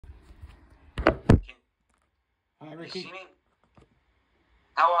Hi, Ricky. See me?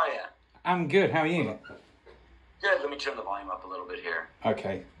 How are you? I'm good. How are you? Good. Let me turn the volume up a little bit here.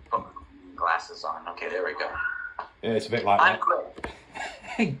 Okay. Put my glasses on. Okay, there we go. Yeah, it's a bit like I'm that. good.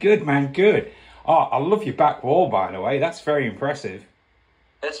 Hey, good, man. Good. Oh, I love your back wall, by the way. That's very impressive.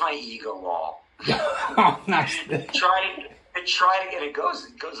 That's my ego wall. Oh, nice. I try to get it goes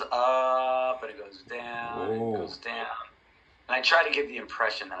up and it goes down and it goes down. And I try to give the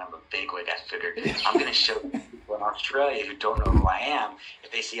impression that I'm a bigwig. I figured I'm going to show people in Australia who don't know who I am.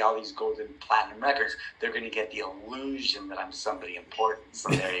 If they see all these gold and platinum records, they're going to get the illusion that I'm somebody important. So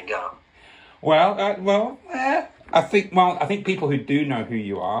there you go. I think people who do know who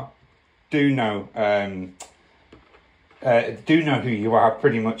you are do know who you are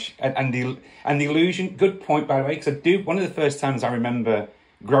pretty much, and the illusion. Good point, by the way, because one of the first times I remember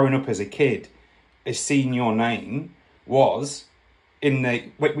growing up as a kid is seeing your name was in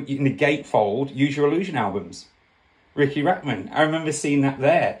the gatefold Use Your Illusion albums. Riki Rachtman. I remember seeing that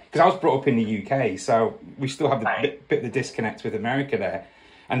there because I was brought up in the UK, so we still have the bit of the disconnect with America there.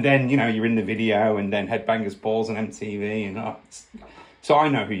 And then you're in the video, and then Headbangers Balls on MTV, and so I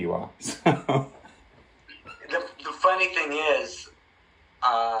know who you are. So. The funny thing is,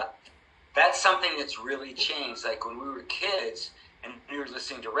 that's something that's really changed. Like when we were kids and we were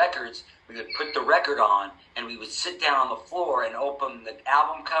listening to records, we would put the record on and we would sit down on the floor and open the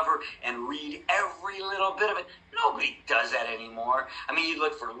album cover and read every little bit of it. Nobody does that anymore. I mean, you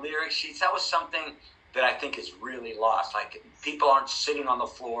look for lyric sheets. That was something that I think is really lost. Like, people aren't sitting on the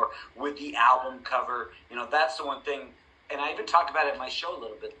floor with the album cover. That's the one thing. And I even talk about it in my show a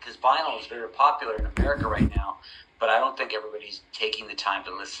little bit because vinyl is very popular in America right now. But I don't think everybody's taking the time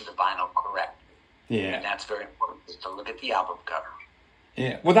to listen to vinyl correctly. Yeah. And that's very important, is to look at the album cover.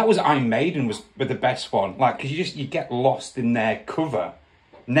 Yeah. Well, that was Iron Maiden was the best one. Like, because you get lost in their cover,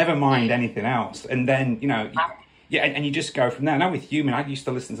 never mind anything else. And then, and you just go from there. Now with Human, I used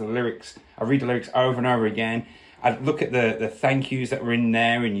to listen to the lyrics. I read the lyrics over and over again. I'd look at the thank yous that were in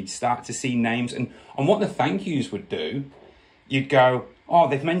there, and you'd start to see names. And what the thank yous would do, you'd go, oh,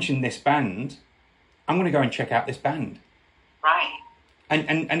 they've mentioned this band. I'm going to go and check out this band. Right.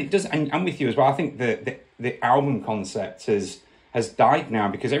 And it does. And I'm with you as well. I think the album concept has died now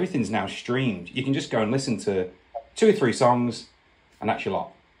because everything's now streamed. You can just go and listen to 2 or 3 songs, and that's your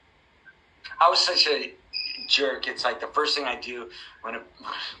lot. I was such a jerk. It's like the first thing I do when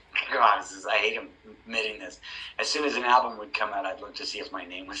I hate admitting this. As soon as an album would come out, I'd look to see if my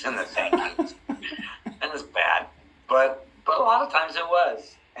name was in the thank yous. That was bad, but a lot of times it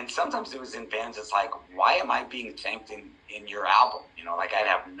was, and sometimes it was in bands. It's like, why am I being thanked in your album? Like I'd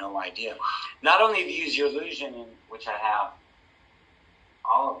have no idea. Not only to Use Your Illusion, which I have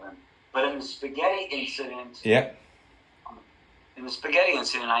all of them, but in the Spaghetti incident. Yeah. In the Spaghetti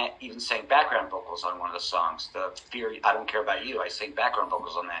incident, I even sang background vocals on one of the songs. The Fear, I Don't Care About You. I sang background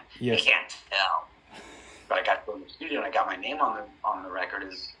vocals on that. Yes. You can't tell. But I got to go to the studio and I got my name on the record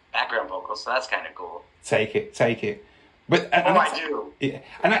as background vocals, so that's kind of cool. Take it. But I do. Yeah,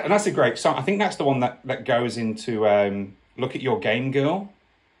 and that's a great song. I think that's the one that goes into Look at Your Game, Girl.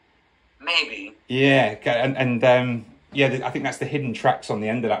 Maybe. Yeah, and I think that's the hidden tracks on the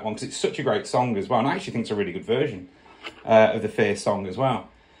end of that one because it's such a great song as well. And I actually think it's a really good version of the Fear song as well.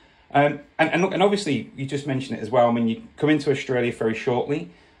 And obviously you just mentioned it as well. I mean, you come into Australia very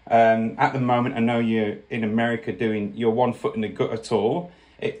shortly. At the moment, I know you're in America doing your One Foot in the Gutter tour.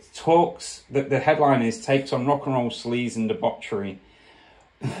 It talks that the headline is takes on rock and roll sleaze and debauchery.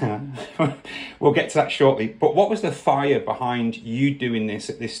 We'll get to that shortly. But what was the fire behind you doing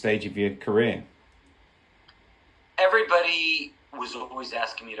this at this stage of your career? Everybody was always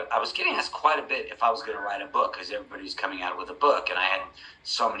asking me I was getting asked quite a bit if I was going to write a book because everybody was coming out with a book and I had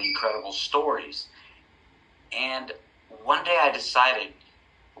so many incredible stories. And one day I decided,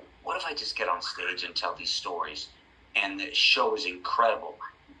 what if I just get on stage and tell these stories? And the show was incredible.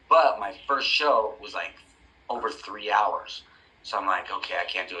 But my first show was like over 3 hours. So I'm like, okay, I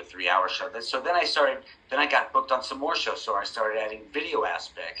can't do a 3-hour show. So then I got booked on some more shows. So I started adding video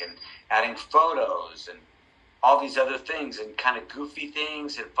aspect and adding photos and all these other things and kind of goofy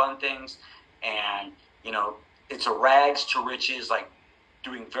things and fun things. And, it's a rags to riches, like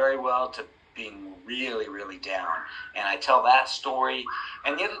doing very well to being really, really down. And I tell that story.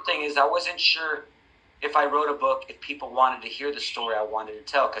 And the other thing is I wasn't sure if I wrote a book, if people wanted to hear the story I wanted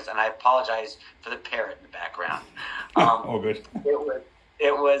to tell, and I apologize for the parrot in the background. All good.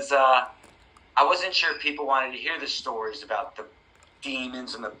 It was I wasn't sure if people wanted to hear the stories about the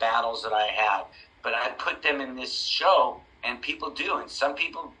demons and the battles that I had, but I put them in this show, and people do, and some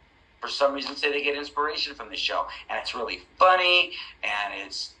people, for some reason, say they get inspiration from the show, and it's really funny, and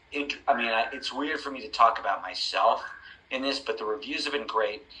it's it's weird for me to talk about myself in this, but the reviews have been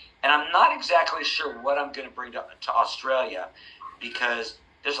great. And I'm not exactly sure what I'm going to bring to Australia, because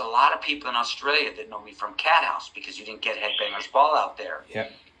there's a lot of people in Australia that know me from Cathouse, because you didn't get Headbanger's Ball out there. Yeah.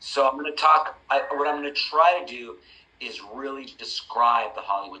 So I'm going to what I'm going to try to do is really describe the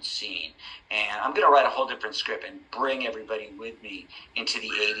Hollywood scene. And I'm going to write a whole different script and bring everybody with me into the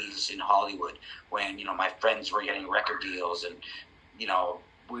 80s in Hollywood, when, my friends were getting record deals, and,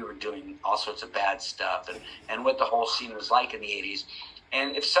 we were doing all sorts of bad stuff, and what the whole scene was like in the 80s.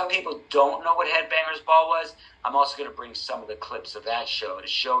 And if some people don't know what Headbanger's Ball was, I'm also going to bring some of the clips of that show to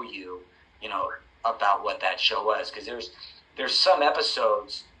show you, about what that show was. Because there's some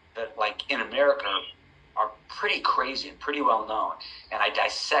episodes that, like, in America, are pretty crazy and pretty well known, and I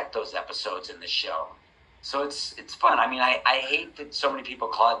dissect those episodes in the show. So it's fun. I mean, I hate that so many people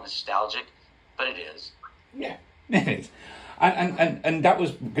call it nostalgic, but it is. Yeah, it is. And that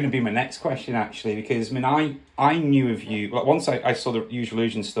was going to be my next question, actually, because I knew of you. Like, once I saw the Use Your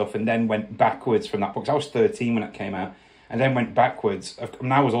Illusion stuff, and then went backwards from that book. I was 13 when it came out, and then went backwards.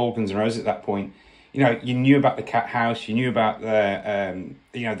 I was all Guns N' Roses at that point. You knew about the Cathouse, you knew about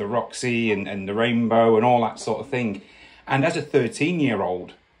the Roxy and the Rainbow and all that sort of thing. And as a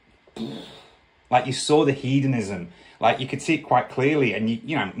 13-year-old, like, you saw the hedonism, like, you could see it quite clearly,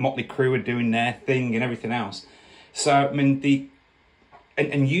 and Motley Crue were doing their thing and everything else. So, I mean,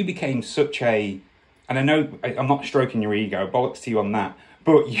 and you became such a, and I know I'm not stroking your ego, bollocks to you on that,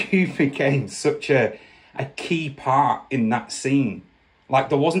 but you became such a key part in that scene. Like,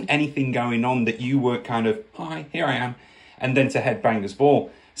 there wasn't anything going on that you were kind of, hi, here I am, and then to Headbanger's Ball.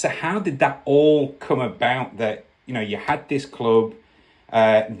 So how did that all come about, that, you had this club,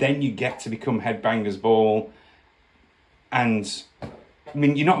 then you get to become Headbanger's Ball, and, I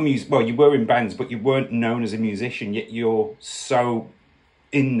mean, you're not well, you were in bands, but you weren't known as a musician, yet you're so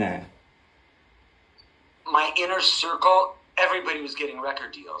in there. My inner circle, everybody was getting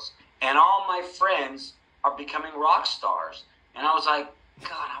record deals, and all my friends are becoming rock stars. And I was like,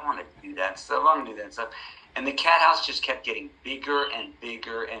 God, I want to do that stuff. And the Cathouse just kept getting bigger and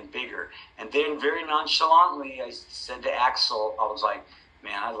bigger and bigger. And then very nonchalantly, I said to Axl, I was like,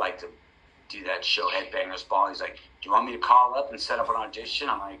 man, I'd like to do that show, Headbanger's Ball. He's like, do you want me to call up and set up an audition?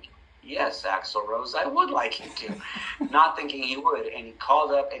 I'm like, yes, Axl Rose, I would like you to. Not thinking he would. And he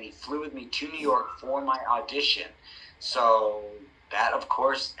called up and he flew with me to New York for my audition. So that, of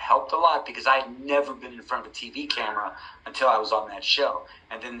course, helped a lot, because I'd never been in front of a TV camera until I was on that show.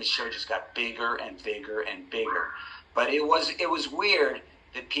 And then the show just got bigger and bigger and bigger. But it was weird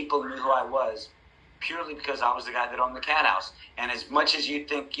that people knew who I was, purely because I was the guy that owned the Cathouse. And as much as you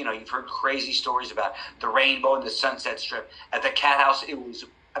think, you've heard crazy stories about the Rainbow and the Sunset Strip, at the Cathouse, it was,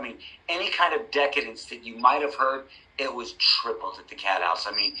 I mean, any kind of decadence that you might have heard, it was tripled at the Cathouse.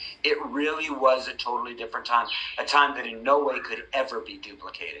 I mean, it really was a totally different time, a time that in no way could ever be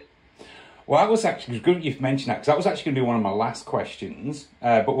duplicated. Well, that was actually good you've mentioned that, because that was actually going to be one of my last questions,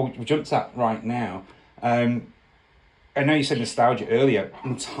 but we'll jump to that right now. I know you said nostalgia earlier,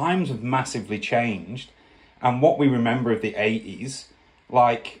 and times have massively changed, and what we remember of the 80s,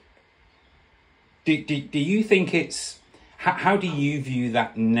 like, do you think it's, how do you view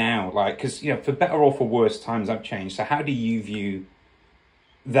that now? Like, because, for better or for worse, times have changed, so how do you view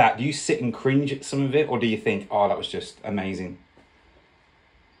that? Do you sit and cringe at some of it, or do you think, oh, that was just amazing?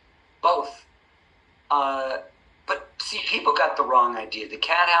 Both. But see, people got the wrong idea. The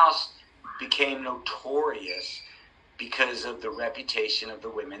Cathouse became notorious because of the reputation of the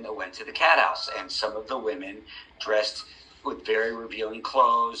women that went to the Cathouse. And some of the women dressed with very revealing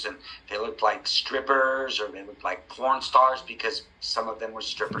clothes, and they looked like strippers, or they looked like porn stars, because some of them were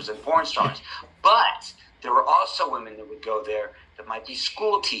strippers and porn stars. But there were also women that would go there that might be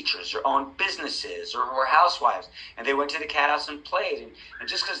school teachers or own businesses or were housewives, and they went to the Cathouse and played. And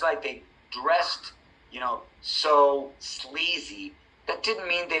just because, like, they dressed, so sleazy, that didn't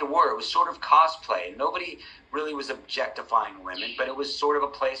mean they were. It was sort of cosplay, and nobody really was objectifying women, but it was sort of a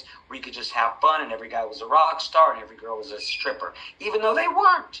place where you could just have fun, and every guy was a rock star and every girl was a stripper, even though they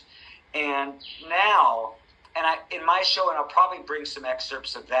weren't. And now, in my show, and I'll probably bring some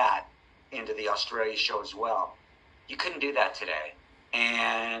excerpts of that into the Australia show as well, you couldn't do that today.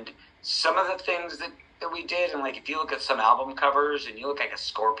 And some of the things that we did, and like, if you look at some album covers and you look at a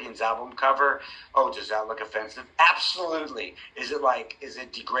Scorpions album cover, oh, does that look offensive? Absolutely. Is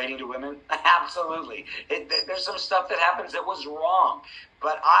it degrading to women? Absolutely. There's some stuff that happens that was wrong,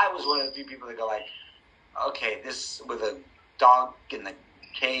 but I was one of the few people that go like, okay, this with a dog in the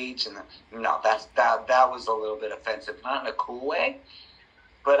cage, and that was a little bit offensive, not in a cool way,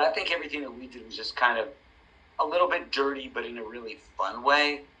 but I think everything that we did was just kind of a little bit dirty, but in a really fun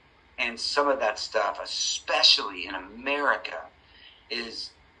way. And some of that stuff, especially in America,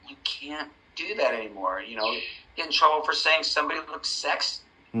 is you can't do that anymore. You know, get in trouble for saying somebody looks sexy.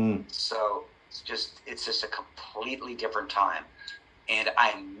 So it's just a completely different time. And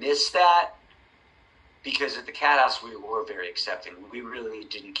I miss that because at the Cathouse we were very accepting. We really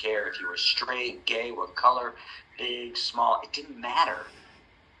didn't care if you were straight, gay, what color, big, small. It didn't matter.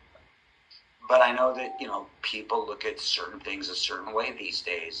 But I know that, you know, people look at certain things a certain way these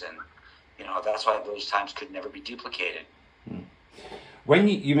days. And, you know, that's why those times could never be duplicated. When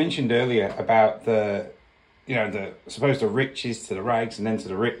you mentioned earlier about the riches to the rags and then to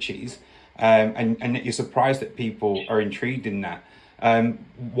the riches, and you're surprised that people are intrigued in that.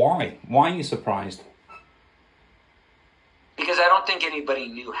 Why? Why are you surprised? Because I don't think anybody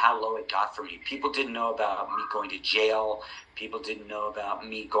knew how low it got for me. People didn't know about me going to jail. People didn't know about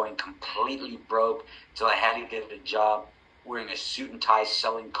me going completely broke till I had to get a job wearing a suit and tie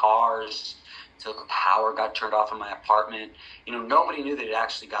selling cars till the power got turned off in my apartment. You know, nobody knew that it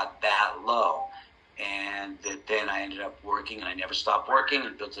actually got that low. And that then I ended up working, and I never stopped working,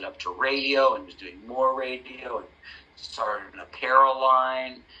 and built it up to radio and was doing more radio and started an apparel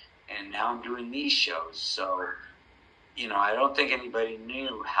line. And now I'm doing these shows. So, you know, I don't think anybody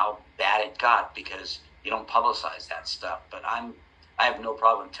knew how bad it got because you don't publicize that stuff. But I have no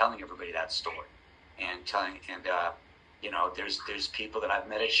problem telling everybody that story you know, there's people that I've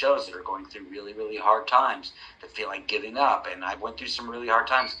met at shows that are going through really, really hard times that feel like giving up. And I went through some really hard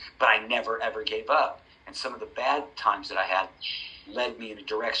times, but I never, ever gave up. And some of the bad times that I had led me in a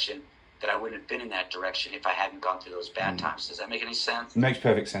direction that I wouldn't have been in that direction if I hadn't gone through those bad times. Does that make any sense? It makes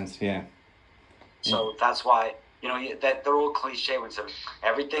perfect sense, yeah. So that's why, you know, that the old cliche when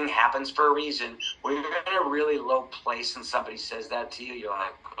everything happens for a reason. When you're in a really low place and somebody says that to you, you're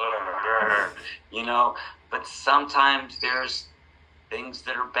like, you know. But sometimes there's things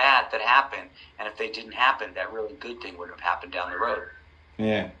that are bad that happen, and if they didn't happen, that really good thing would have happened down the road.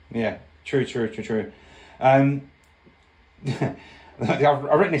 Yeah. True. I've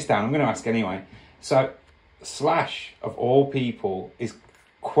written this down. I'm going to ask anyway. So, Slash, of all people, is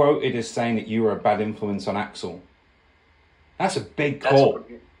quoted as saying that you were a bad influence on Axl. That's a big call.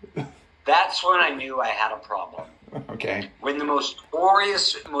 That's when I knew I had a problem. Okay. When the most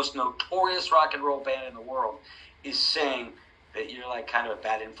notorious rock and roll band in the world is saying that you're like kind of a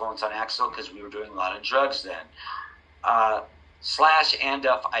bad influence on Axl because we were doing a lot of drugs then. Slash and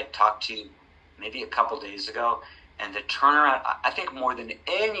Duff I talked to maybe a couple days ago, and the turnaround, I think more than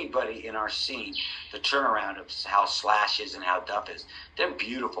anybody in our scene, the turnaround of how Slash is and how Duff is, they're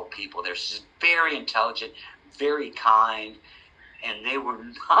beautiful people. They're very intelligent, very kind, and they were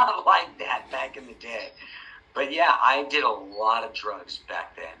not like that back in the day. But yeah, I did a lot of drugs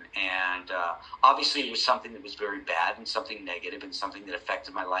back then, and obviously it was something that was very bad and something negative and something that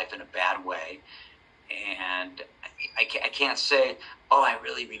affected my life in a bad way. And I can't say, oh, I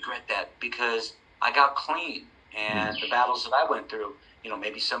really regret that, because I got clean, and the battles that I went through, you know,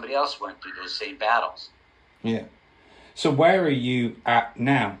 maybe somebody else went through those same battles. Yeah. So where are you at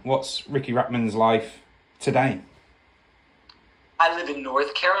now? What's Riki Rachtman's life today? I live in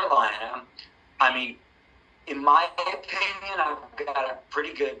North Carolina. I mean, in my opinion, I've got it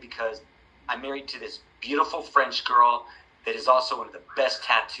pretty good because I'm married to this beautiful French girl that is also one of the best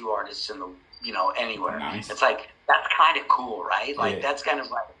tattoo artists in the, you know, anywhere. Nice. It's like, that's kind of cool, right? Like, yeah. That's kind of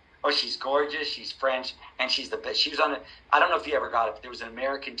like, oh, she's gorgeous, she's French, and she's the best. She was on I don't know if you ever got it, but there was an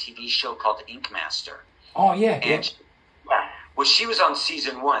American TV show called Ink Master. Oh, yeah. And well, she was on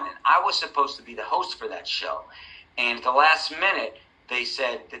season 1, and I was supposed to be the host for that show. And at the last minute, they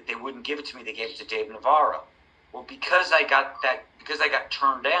said that they wouldn't give it to me. They gave it to Dave Navarro. Well, because I got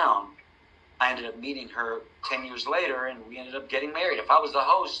turned down, I ended up meeting her 10 years later, and we ended up getting married. If I was the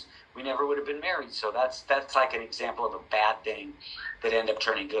host, we never would have been married. So that's like an example of a bad thing that ended up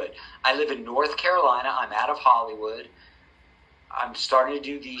turning good. I live in North Carolina. I'm out of Hollywood. I'm starting to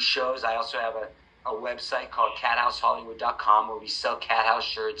do these shows. I also have a website called CathouseHollywood.com where we sell Cathouse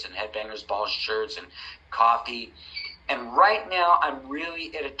shirts and Headbangers Ball shirts and coffee. And right now, I'm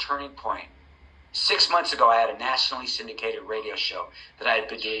really at a turning point. 6 months ago, I had a nationally syndicated radio show that I had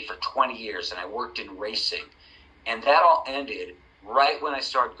been doing for 20 years, and I worked in racing. And that all ended right when I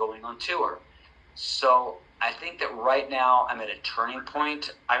started going on tour. So I think that right now I'm at a turning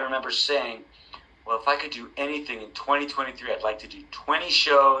point. I remember saying, well, if I could do anything in 2023, I'd like to do 20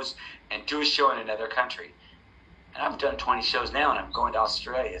 shows and do a show in another country. And I've done 20 shows now, and I'm going to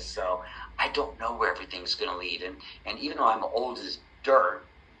Australia. So I don't know where everything's going to lead. And even though I'm old as dirt,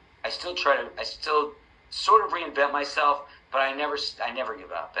 I still sort of reinvent myself, but I never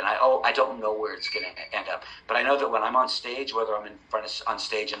give up. And I don't know where it's going to end up. But I know that when I'm on stage, whether I'm on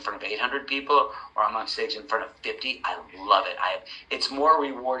stage in front of 800 people or I'm on stage in front of 50, I love it. It's more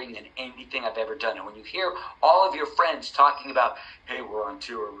rewarding than anything I've ever done. And when you hear all of your friends talking about, hey, we're on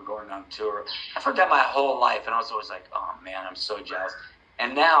tour, we're going on tour, I've heard that my whole life, and I was always like, oh man, I'm so jealous.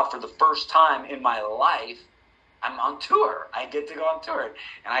 And now, for the first time in my life, I'm on tour. I get to go on tour, and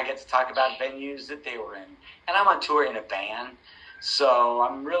I get to talk about venues that they were in. And I'm on tour in a band, so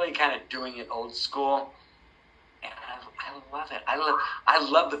I'm really kind of doing it old school. And I love it. I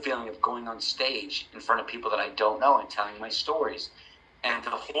love the feeling of going on stage in front of people that I don't know and telling my stories. And the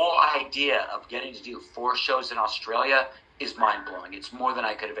whole idea of getting to do 4 shows in Australia is mind-blowing. It's more than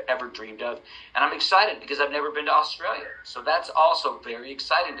I could have ever dreamed of. And I'm excited because I've never been to Australia. So that's also very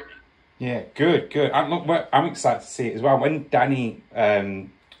exciting to me. Yeah, good. I'm excited to see it as well. When Danny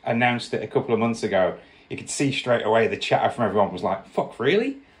announced it a couple of months ago, you could see straight away the chatter from everyone was like, fuck,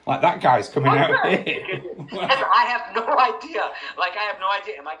 really? Like, that guy's coming out here. I have no idea.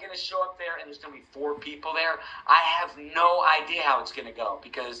 Am I going to show up there and there's going to be 4 people there? I have no idea how it's going to go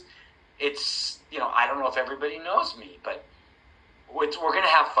because it's, I don't know if everybody knows me, but we're going to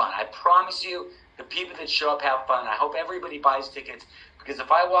have fun. I promise you, the people that show up have fun. I hope everybody buys tickets. Because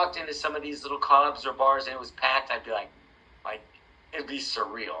if I walked into some of these little clubs or bars and it was packed, I'd be like it'd be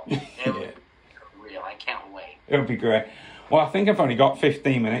surreal. It would be surreal. I can't wait. It would be great. Well, I think I've only got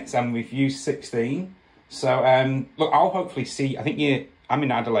 15 minutes and we've used 16. So, look, I'll hopefully see. I'm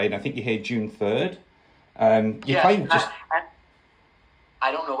in Adelaide. I think you're here June 3rd. Playing just...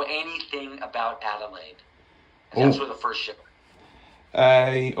 I don't know anything about Adelaide. That's where the first show.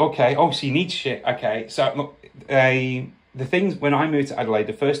 Okay. Oh, so you need shit. Okay. So, look, the things, when I moved to Adelaide,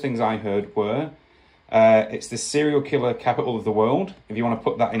 the first things I heard were, it's the serial killer capital of the world, if you want to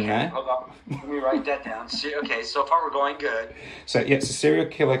put that in there. Hold on. Let me write that down. Okay, so far we're going good. So, yeah, it's the serial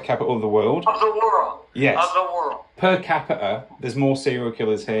killer capital of the world. Of the world. Yes. Of the world. Per capita, there's more serial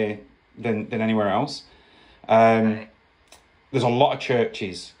killers here than anywhere else. Okay. There's a lot of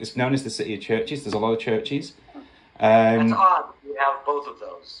churches. It's known as the city of churches. There's a lot of churches. That's odd. You have both of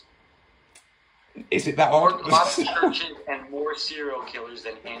those. Is it that odd? A lot of churches and more serial killers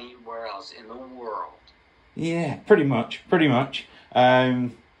than anywhere else in the world. Yeah, pretty much.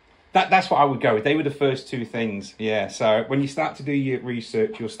 That's what I would go with. They were the first 2 things. Yeah, so when you start to do your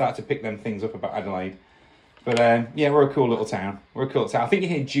research, you'll start to pick them things up about Adelaide. But yeah, we're a cool little town. I think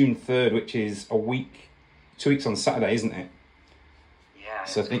you're here June 3rd, which is 2 weeks on Saturday, isn't it? Yeah,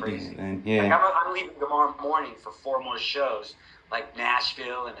 so it's I think crazy. Yeah. Like I'm leaving tomorrow morning for 4 more shows, like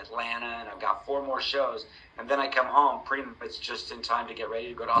Nashville and Atlanta, and I've got 4 more shows. And then I come home pretty much just in time to get ready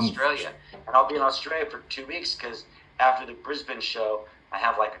to go to Australia. And I'll be in Australia for 2 weeks because after the Brisbane show, I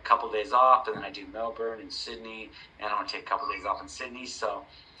have like a couple of days off, and then I do Melbourne and Sydney, and I want to take a couple of days off in Sydney. So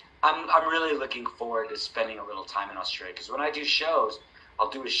I'm really looking forward to spending a little time in Australia because when I do shows, I'll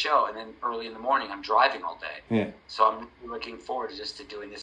do a show, and then early in the morning, I'm driving all day. Yeah. So I'm looking forward to doing this